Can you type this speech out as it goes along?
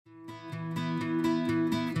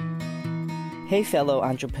Hey fellow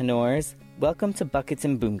entrepreneurs, welcome to Buckets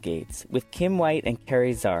and Boomgates with Kim White and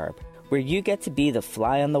Carrie Zarb, where you get to be the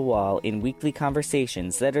fly on the wall in weekly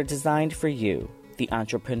conversations that are designed for you, the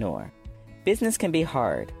entrepreneur. Business can be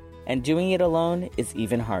hard, and doing it alone is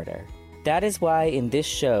even harder. That is why in this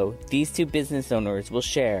show, these two business owners will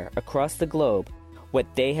share across the globe what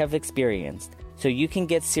they have experienced so you can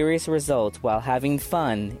get serious results while having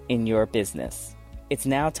fun in your business. It's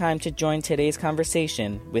now time to join today's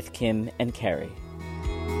conversation with Kim and Carrie.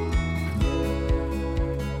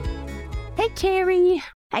 Hey, Carrie.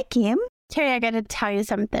 Hi, Kim. Carrie, I got to tell you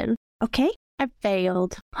something. Okay. I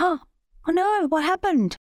failed. Oh no, what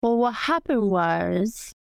happened? Well, what happened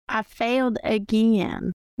was I failed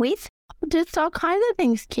again. With? Just all kinds of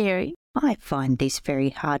things, Carrie. I find this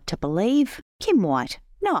very hard to believe. Kim White,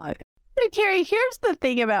 no. So, Carrie, here's the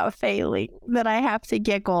thing about failing that I have to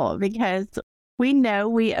giggle because we know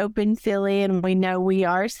we open silly and we know we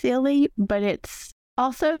are silly, but it's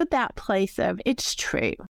also that place of it's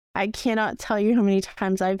true. I cannot tell you how many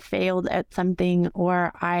times I've failed at something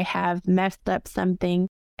or I have messed up something.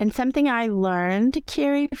 And something I learned,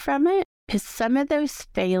 Carrie, from it is some of those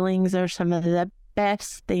failings are some of the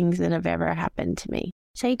best things that have ever happened to me.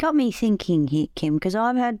 So you got me thinking here, Kim, because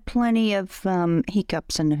I've had plenty of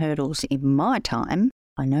hiccups and hurdles in my time.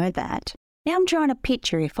 I know that. Now I'm trying to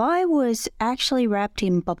picture if I was actually wrapped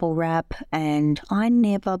in bubble wrap and I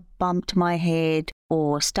never bumped my head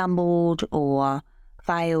or stumbled or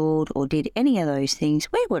failed or did any of those things,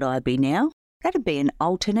 where would I be now? That'd be an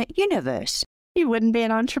alternate universe. You wouldn't be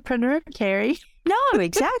an entrepreneur, Carrie. No,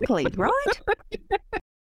 exactly, right?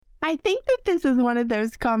 I think that this is one of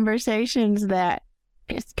those conversations that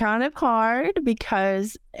it's kind of hard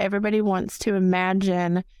because everybody wants to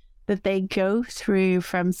imagine that they go through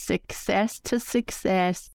from success to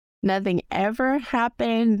success. Nothing ever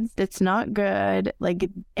happens that's not good.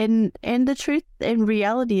 And the truth and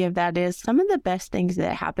reality of that is some of the best things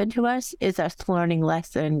that happen to us is us learning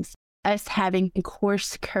lessons, us having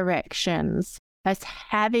course corrections, us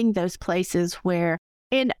having those places where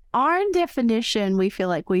in our definition, we feel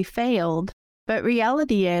like we failed, but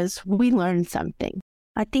reality is we learned something.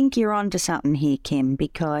 I think you're onto something here, Kim,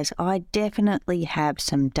 because I definitely have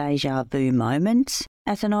some deja vu moments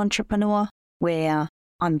as an entrepreneur where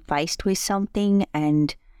I'm faced with something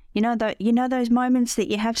and you know those moments that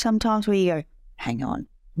you have sometimes where you go, hang on,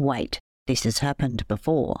 wait, this has happened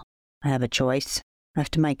before. I have a choice. I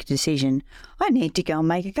have to make a decision. I need to go and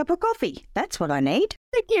make a cup of coffee. That's what I need.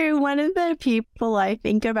 You're one of the people I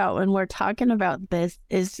think about when we're talking about this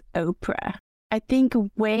is Oprah. I think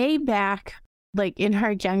way back, in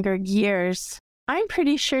her younger years, I'm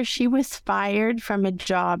pretty sure she was fired from a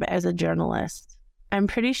job as a journalist. I'm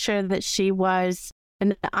pretty sure that she was,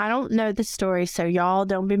 and I don't know the story, so y'all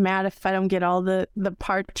don't be mad if I don't get all the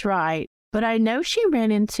parts right. But I know she ran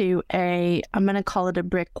into I'm going to call it a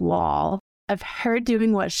brick wall of her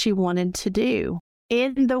doing what she wanted to do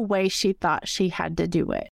in the way she thought she had to do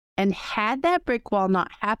it. And had that brick wall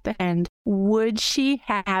not happened, would she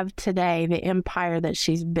have today the empire that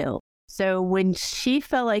she's built? So when she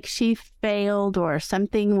felt like she failed or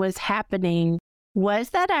something was happening, was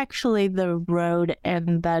that actually the road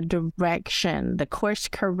and the direction, the course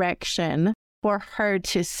correction for her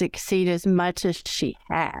to succeed as much as she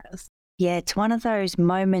has? Yeah, it's one of those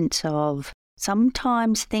moments of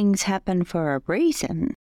sometimes things happen for a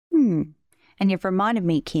reason. And you've reminded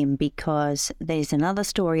me, Kim, because there's another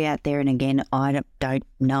story out there, and again, I don't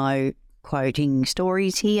know quoting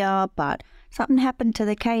stories here, but something happened to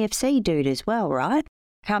the KFC dude as well, right?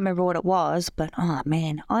 Can't remember what it was, but oh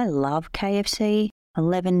man, I love KFC.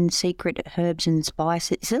 11 secret herbs and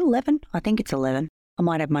spices. Is it 11? I think it's 11. I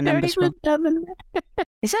might have my numbers wrong.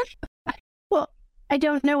 Is it? Well, I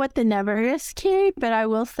don't know what the number is, Carrie, but I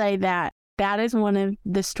will say that is one of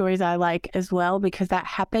the stories I like as well because that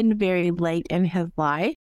happened very late in his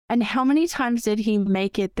life. And how many times did he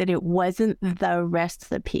make it that it wasn't the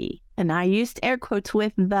recipe? And I used air quotes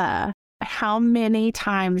with the. How many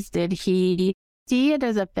times did he see it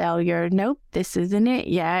as a failure? Nope, this isn't it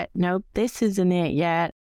yet. Nope, this isn't it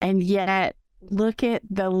yet. And yet, look at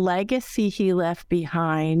the legacy he left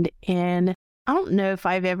behind. And I don't know if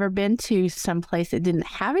I've ever been to some place that didn't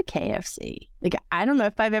have a KFC. I don't know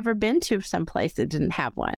if I've ever been to some place that didn't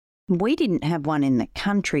have one. We didn't have one in the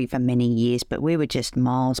country for many years, but we were just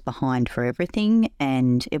miles behind for everything.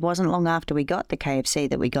 And it wasn't long after we got the KFC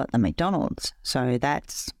that we got the McDonald's. So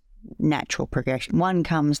that's natural progression. One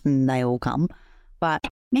comes and they all come. But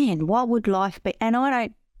man, what would life be? And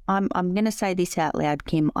I'm going to say this out loud,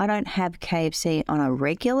 Kim. I don't have KFC on a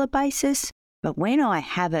regular basis, but when I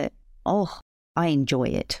have it, oh, I enjoy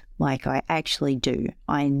it. Like, I actually do.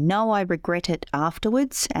 I know I regret it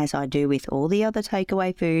afterwards, as I do with all the other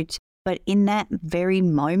takeaway foods, but in that very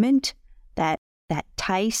moment, that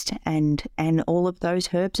taste and all of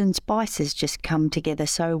those herbs and spices just come together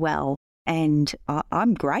so well. And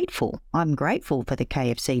I'm grateful. I'm grateful for the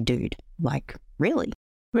KFC dude. Like, really.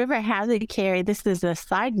 Rumor has it, Carrie, this is a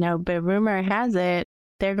side note, but rumor has it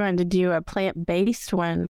they're going to do a plant-based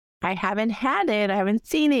one. I haven't had it. I haven't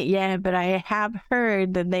seen it yet, but I have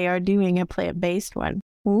heard that they are doing a plant-based one.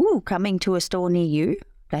 Ooh, coming to a store near you?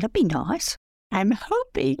 That'd be nice. I'm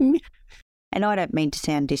hoping. And I don't mean to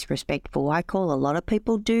sound disrespectful. I call a lot of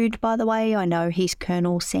people dude, by the way. I know he's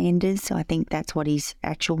Colonel Sanders. I think that's what his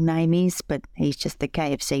actual name is, but he's just the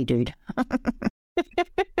KFC dude.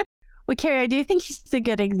 Well, Carrie, I do think he's a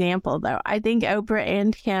good example, though. I think Oprah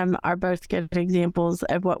and him are both good examples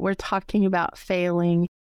of what we're talking about failing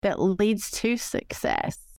that leads to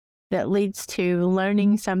success, that leads to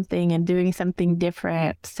learning something and doing something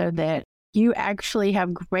different so that you actually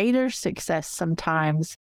have greater success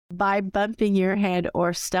sometimes by bumping your head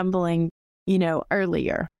or stumbling,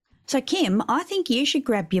 earlier. So, Kim, I think you should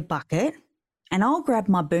grab your bucket and I'll grab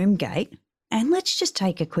my boom gate and let's just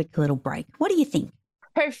take a quick little break. What do you think?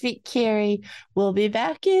 Perfect, Carrie. We'll be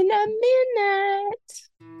back in a minute.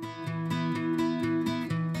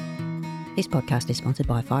 This podcast is sponsored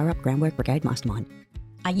by Fire Up Groundwork Brigade Mastermind.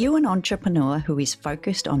 Are you an entrepreneur who is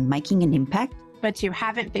focused on making an impact, but you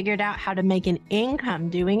haven't figured out how to make an income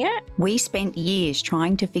doing it? We spent years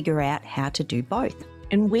trying to figure out how to do both.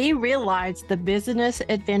 And we realized the business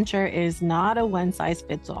adventure is not a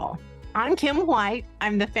one-size-fits-all. I'm Kim White.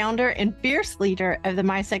 I'm the founder and fierce leader of the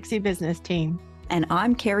My Sexy Business team. And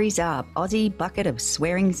I'm Kerry Zarb, Aussie bucket of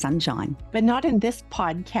swearing sunshine. But not in this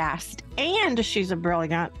podcast. And she's a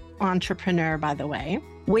brilliant entrepreneur, by the way.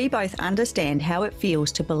 We both understand how it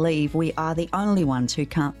feels to believe we are the only ones who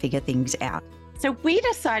can't figure things out. So we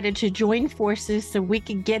decided to join forces so we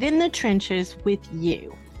could get in the trenches with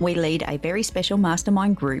you. We lead a very special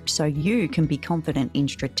mastermind group so you can be confident in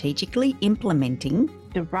strategically implementing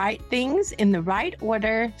the right things in the right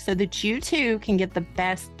order so that you too can get the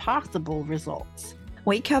best possible results.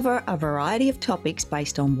 We cover a variety of topics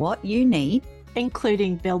based on what you need,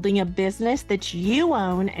 including building a business that you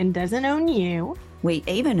own and doesn't own you. We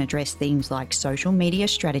even address themes like social media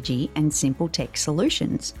strategy and simple tech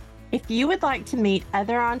solutions. If you would like to meet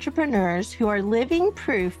other entrepreneurs who are living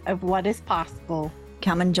proof of what is possible,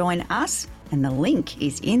 come and join us, and the link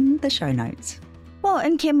is in the show notes. Well,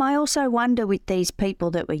 and Kim, I also wonder with these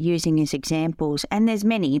people that we're using as examples, and there's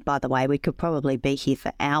many, by the way, we could probably be here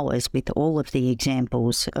for hours with all of the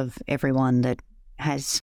examples of everyone that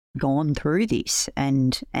has gone through this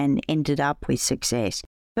and ended up with success.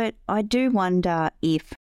 But I do wonder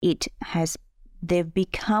if they've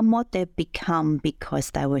become what they've become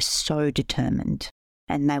because they were so determined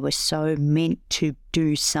and they were so meant to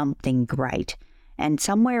do something great. And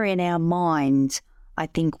somewhere in our minds, I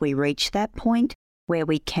think we reach that point where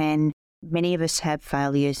many of us have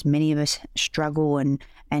failures, many of us struggle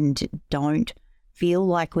and don't feel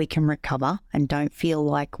like we can recover and don't feel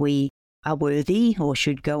like we are worthy or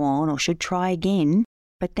should go on or should try again.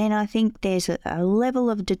 But then I think there's a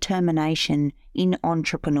level of determination in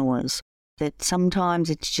entrepreneurs that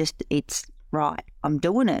sometimes it's right, I'm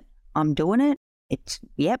doing it. It's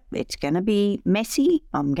going to be messy.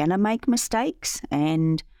 I'm going to make mistakes.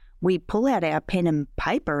 And we pull out our pen and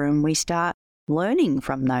paper and we start learning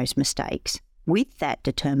from those mistakes with that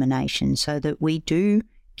determination so that we do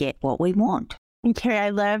get what we want. And Carrie, I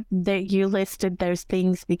love that you listed those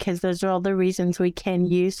things because those are all the reasons we can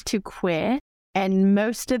use to quit. And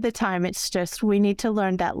most of the time, it's just we need to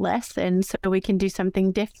learn that lesson so we can do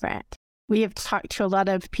something different. We have talked to a lot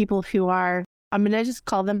of people who are, I'm going to just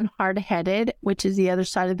call them hard-headed, which is the other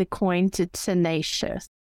side of the coin to tenacious.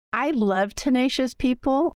 I love tenacious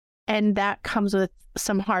people, and that comes with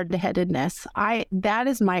some hard-headedness. That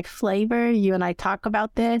is my flavor. You and I talk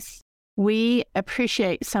about this. We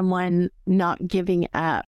appreciate someone not giving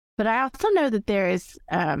up. But I also know that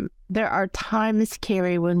there are times,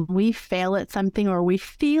 Carrie, when we fail at something or we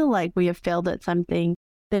feel like we have failed at something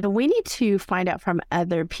that we need to find out from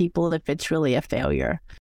other people if it's really a failure.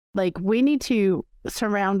 Like, we need to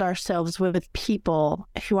surround ourselves with people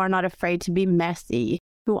who are not afraid to be messy,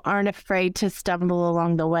 who aren't afraid to stumble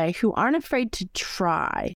along the way, who aren't afraid to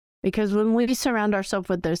try. Because when we surround ourselves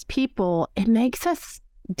with those people, it makes us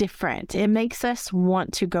different. It makes us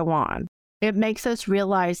want to go on. It makes us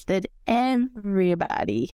realize that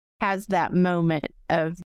everybody has that moment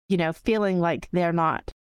of, feeling like they're not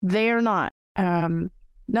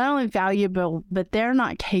not only valuable, but they're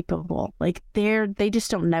not capable. Like they just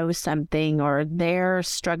don't know something, or they're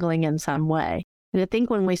struggling in some way. And I think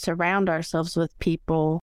when we surround ourselves with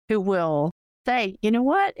people who will say, you know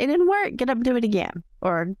what, it didn't work, get up and do it again.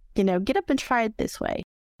 Or, get up and try it this way.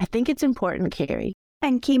 I think it's important, Carrie.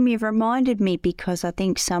 And Kim, you've reminded me, because I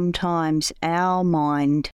think sometimes our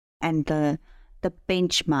mind and the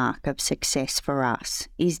benchmark of success for us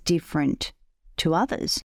is different to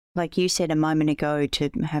others. Like you said a moment ago, to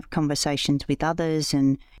have conversations with others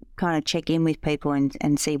and kind of check in with people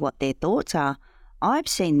and see what their thoughts are. I've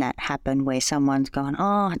seen that happen where someone's gone,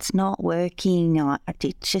 oh, it's not working.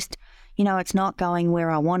 It's just, it's not going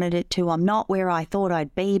where I wanted it to. I'm not where I thought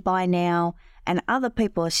I'd be by now. And other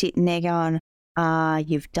people are sitting there going,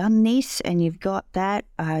 you've done this and you've got that.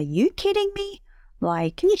 Are you kidding me?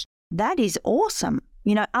 Like, that is awesome.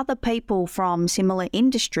 Other people from similar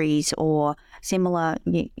industries or similar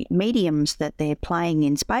mediums that they're playing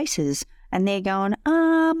in spaces, and they're going,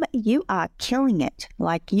 you are killing it.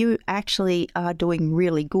 Like, you actually are doing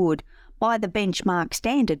really good by the benchmark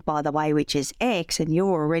standard, by the way, which is X, and you're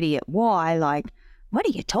already at Y. Like, what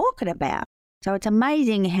are you talking about? So it's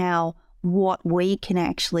amazing how what we can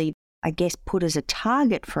actually, I guess, put as a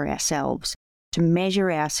target for ourselves to measure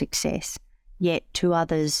our success, yet to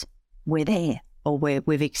others, we're there or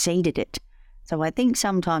we've exceeded it. So I think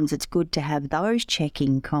sometimes it's good to have those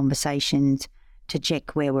checking conversations to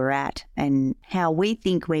check where we're at and how we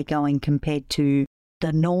think we're going compared to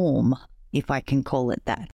the norm, if I can call it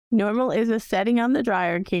that. Normal is a setting on the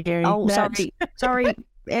dryer, Carrie. Oh, sorry.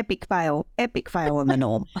 Epic fail on the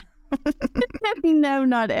norm. No,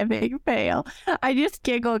 not epic fail. I just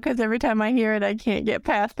giggle because every time I hear it, I can't get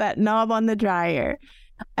past that knob on the dryer.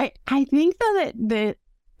 I think though that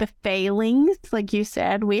the failings, like you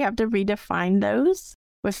said, we have to redefine those.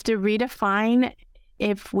 We have to redefine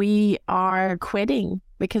if we are quitting,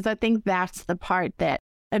 because I think that's the part that,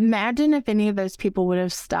 imagine if any of those people would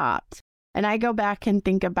have stopped. And I go back and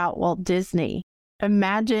think about Walt Disney.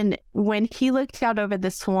 Imagine when he looked out over the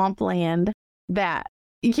swampland that,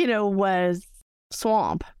 was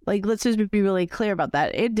swamp. Like, let's just be really clear about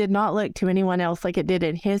that. It did not look to anyone else like it did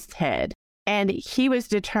in his head. And he was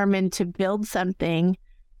determined to build something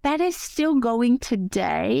that is still going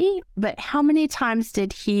today. But how many times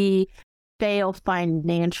did he fail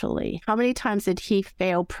financially? How many times did he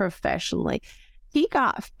fail professionally? He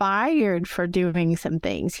got fired for doing some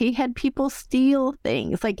things. He had people steal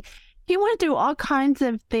things. Like, he went through all kinds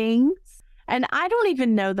of things. And I don't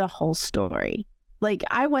even know the whole story. Like,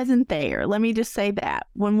 I wasn't there. Let me just say that.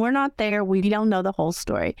 When we're not there, we don't know the whole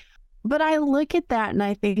story. But I look at that and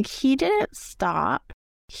I think he didn't stop.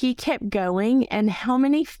 He kept going. And how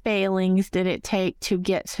many failings did it take to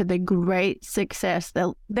get to the great success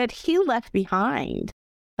that he left behind?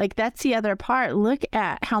 Like, that's the other part. Look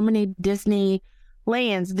at how many Disney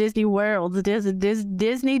lands, Disney worlds,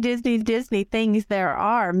 Disney things there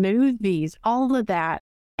are, movies, all of that.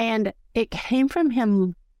 And it came from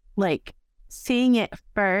him, like, seeing it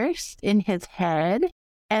first in his head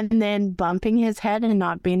and then bumping his head and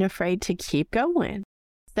not being afraid to keep going.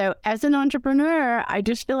 So as an entrepreneur, I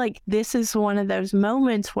just feel like this is one of those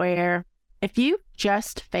moments where if you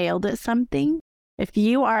just failed at something, if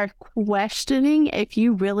you are questioning if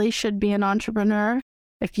you really should be an entrepreneur,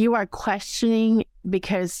 if you are questioning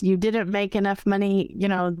because you didn't make enough money,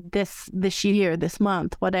 this year, this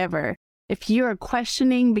month, whatever, if you are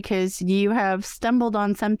questioning because you have stumbled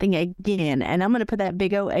on something again, and I'm going to put that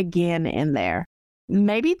big O again in there,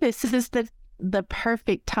 maybe this is the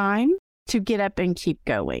perfect time to get up and keep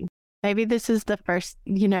going. Maybe this is the first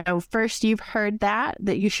you've heard that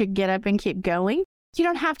you should get up and keep going. You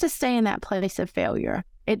don't have to stay in that place of failure.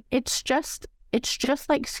 It's just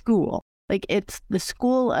like school. Like, it's the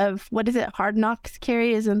school of, what is it? Hard knocks,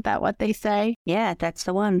 Carrie? Isn't that what they say? Yeah, that's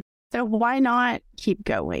the one. So why not keep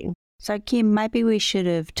going? So, Kim, maybe we should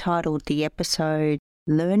have titled the episode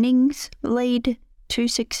Learnings Lead to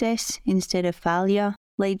Success instead of Failure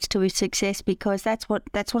Leads to Success, because that's what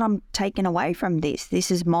I'm taking away from this. This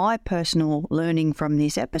is my personal learning from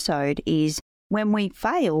this episode, is when we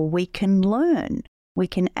fail, we can learn. We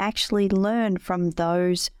can actually learn from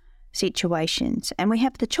those situations. And we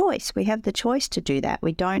have the choice. We have the choice to do that.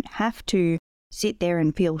 We don't have to sit there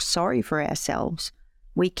and feel sorry for ourselves.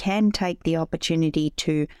 We can take the opportunity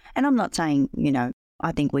to, and I'm not saying,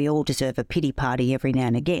 I think we all deserve a pity party every now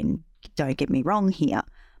and again. Don't get me wrong here.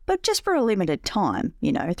 But just for a limited time,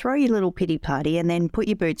 throw your little pity party and then put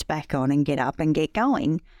your boots back on and get up and get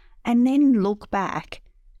going. And then look back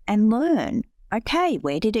and learn. Okay,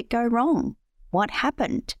 where did it go wrong? What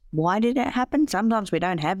happened? Why did it happen? Sometimes we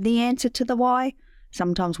don't have the answer to the why.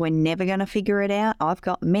 Sometimes we're never going to figure it out. I've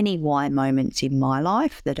got many why moments in my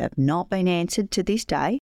life that have not been answered to this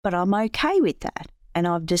day, but I'm okay with that. And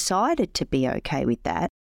I've decided to be okay with that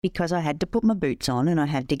because I had to put my boots on and I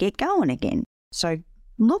had to get going again. So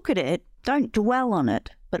look at it, don't dwell on it,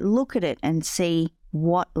 but look at it and see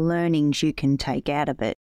what learnings you can take out of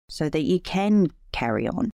it so that you can carry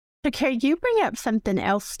on. Okay, you bring up something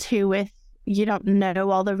else too with you don't know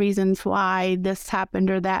all the reasons why this happened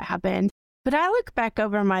or that happened. But I look back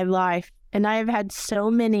over my life and I've had so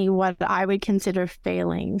many what I would consider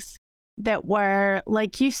failings that were,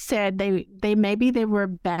 like you said, they maybe they were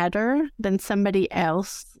better than somebody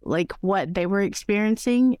else, like what they were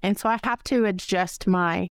experiencing. And so I have to adjust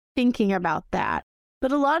my thinking about that.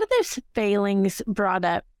 But a lot of those failings brought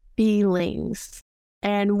up feelings.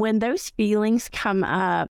 And when those feelings come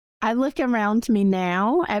up, I look around me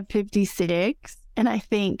now at 56 and I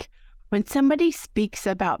think, when somebody speaks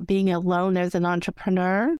about being alone as an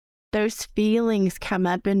entrepreneur, those feelings come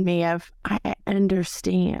up in me of, I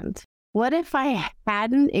understand. What if I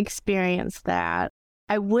hadn't experienced that?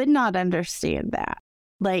 I would not understand that.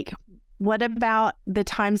 Like, what about the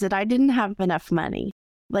times that I didn't have enough money?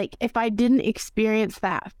 Like, if I didn't experience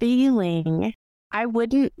that feeling, I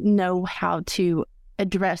wouldn't know how to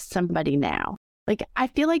address somebody now. Like, I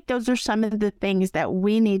feel like those are some of the things that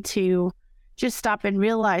we need to just stop and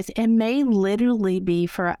realize it may literally be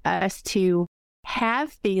for us to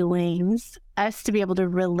have feelings, us to be able to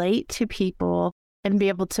relate to people and be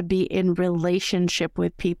able to be in relationship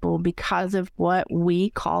with people because of what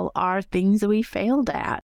we call our things that we failed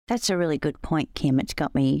at. That's a really good point, Kim. It's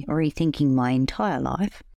got me rethinking my entire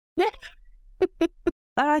life. But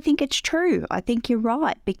I think it's true. I think you're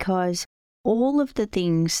right, because all of the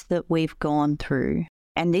things that we've gone through,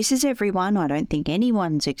 and this is everyone, I don't think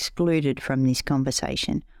anyone's excluded from this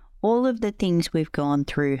conversation. All of the things we've gone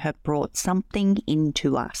through have brought something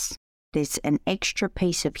into us. There's an extra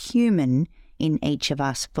piece of human in each of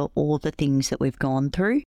us for all the things that we've gone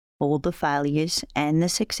through, all the failures and the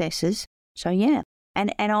successes. So yeah,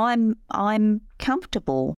 and I'm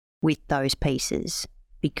comfortable with those pieces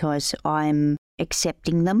because I'm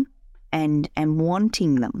accepting them and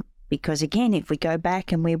wanting them. Because again, if we go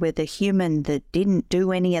back and we were the human that didn't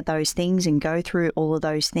do any of those things and go through all of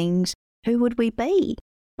those things, who would we be?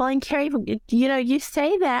 Well, and Carrie, you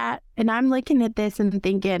say that, and I'm looking at this and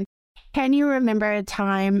thinking, can you remember a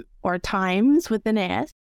time or times with an S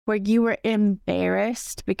where you were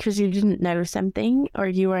embarrassed because you didn't know something, or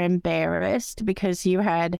you were embarrassed because you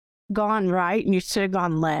had gone right and you should have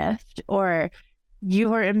gone left, or you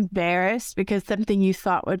were embarrassed because something you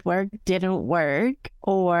thought would work didn't work,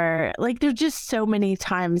 or like there's just so many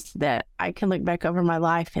times that I can look back over my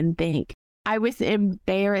life and think I was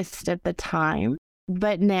embarrassed at the time,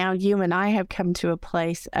 but now you and I have come to a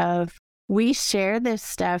place of we share this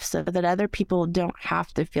stuff so that other people don't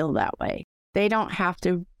have to feel that way. They don't have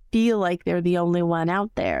to feel like they're the only one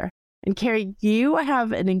out there. And Carrie, you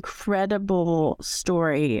have an incredible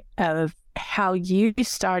story of how you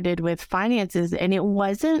started with finances, and it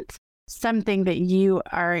wasn't something that you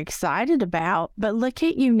are excited about, but look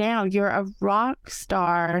at you now. You're a rock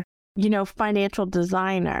star, financial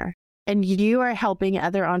designer, and you are helping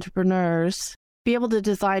other entrepreneurs be able to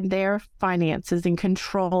design their finances and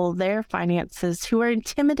control their finances who are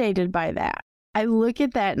intimidated by that. I look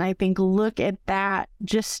at that and I think, look at that,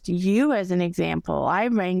 just you as an example. I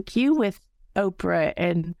rank you with Oprah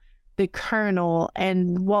and the Colonel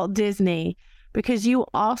and Walt Disney, because you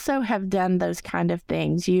also have done those kind of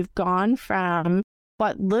things. You've gone from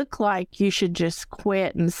what looked like you should just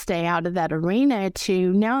quit and stay out of that arena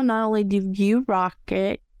to now not only do you rock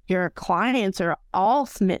it, your clients are all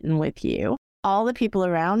smitten with you. All the people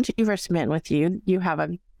around you are smitten with you. You have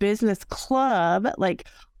a business club, like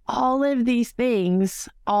all of these things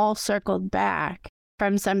all circled back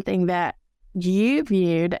from something that you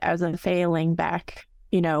viewed as a failing back,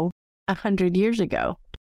 100 years ago.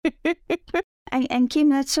 And Kim,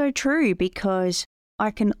 that's so true, because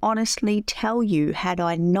I can honestly tell you, had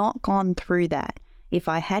I not gone through that, if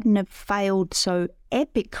I hadn't have failed so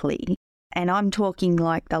epically, and I'm talking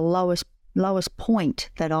like the lowest point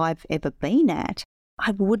that I've ever been at,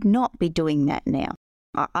 I would not be doing that now.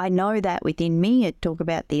 I know that within me. I talk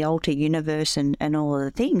about the alter universe and all of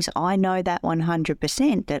the things. I know that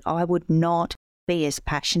 100% that I would not be as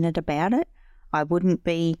passionate about it. I wouldn't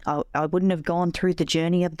have gone through the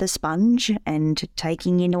journey of the sponge and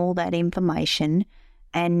taking in all that information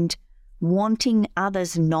and wanting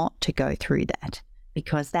others not to go through that,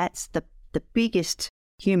 because that's the biggest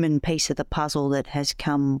human piece of the puzzle that has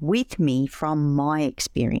come with me from my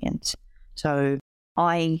experience. So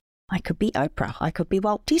I could be Oprah, I could be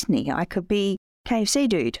Walt Disney, I could be KFC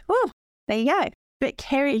dude. Oh, there you go. But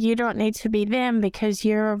Carrie, you don't need to be them because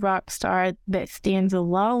you're a rock star that stands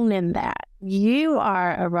alone in that. You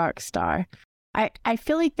are a rock star. I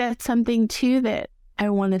feel like that's something too that I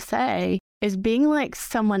want to say is being like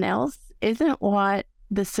someone else isn't what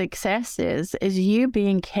the success is you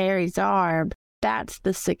being Carrie Zarb. That's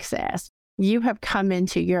the success. You have come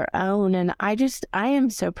into your own. And I am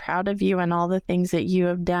so proud of you and all the things that you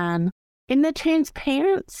have done in the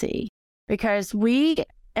transparency, because we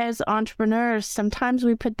as entrepreneurs, sometimes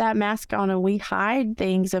we put that mask on and we hide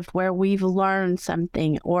things of where we've learned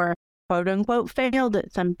something or quote unquote failed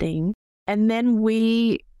at something. And then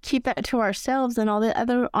we keep that to ourselves, and all the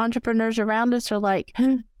other entrepreneurs around us are like,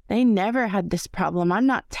 they never had this problem. I'm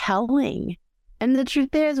not telling. And the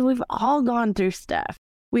truth is, we've all gone through stuff.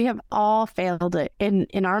 We have all failed it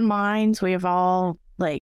in our minds. We have all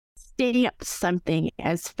like stamped something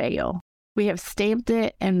as fail. We have stamped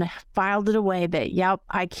it and filed it away that, yep,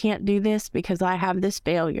 I can't do this because I have this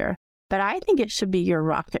failure. But I think it should be your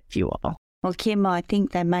rocket fuel. Well, Kim, I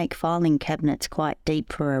think they make filing cabinets quite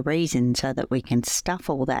deep for a reason so that we can stuff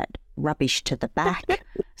all that rubbish to the back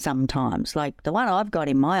sometimes. Like the one I've got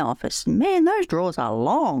in my office, man, those drawers are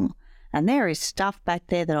long. And there is stuff back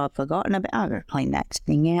there that I've forgotten about. I'm going to clean that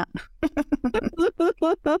thing out.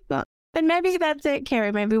 And maybe that's it,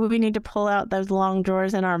 Carrie. Maybe we need to pull out those long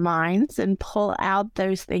drawers in our minds and pull out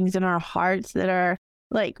those things in our hearts that are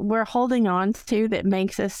like we're holding on to that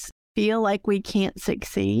makes us feel like we can't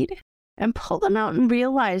succeed, and pull them out and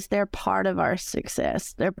realize they're part of our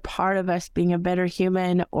success. They're part of us being a better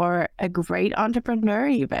human or a great entrepreneur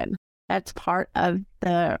even. That's part of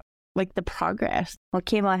the progress. Well,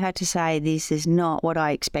 Kim, I had to say this is not what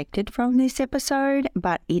I expected from this episode,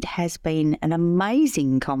 but it has been an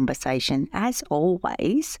amazing conversation as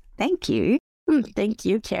always. Thank you. Thank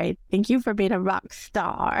you, Carrie. Thank you for being a rock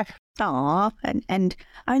star. Aw, and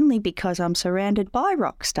only because I'm surrounded by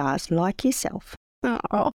rock stars like yourself.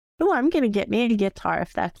 Oh, I'm going to get me a guitar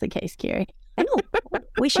if that's the case, Carrie.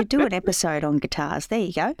 We should do an episode on guitars. There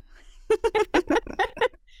you go.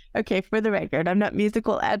 Okay, for the record, I'm not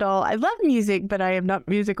musical at all. I love music, but I am not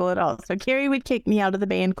musical at all. So Carrie would kick me out of the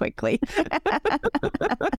band quickly.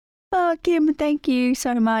 Oh, Kim, thank you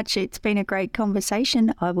so much. It's been a great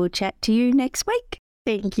conversation. I will chat to you next week.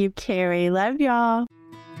 Thank you, Carrie. Love y'all.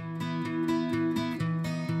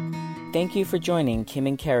 Thank you for joining Kim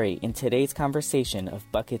and Carrie in today's conversation of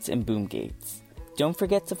Buckets and Boom Gates. Don't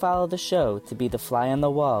forget to follow the show to be the fly on the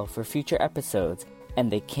wall for future episodes,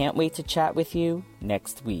 and they can't wait to chat with you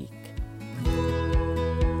next week.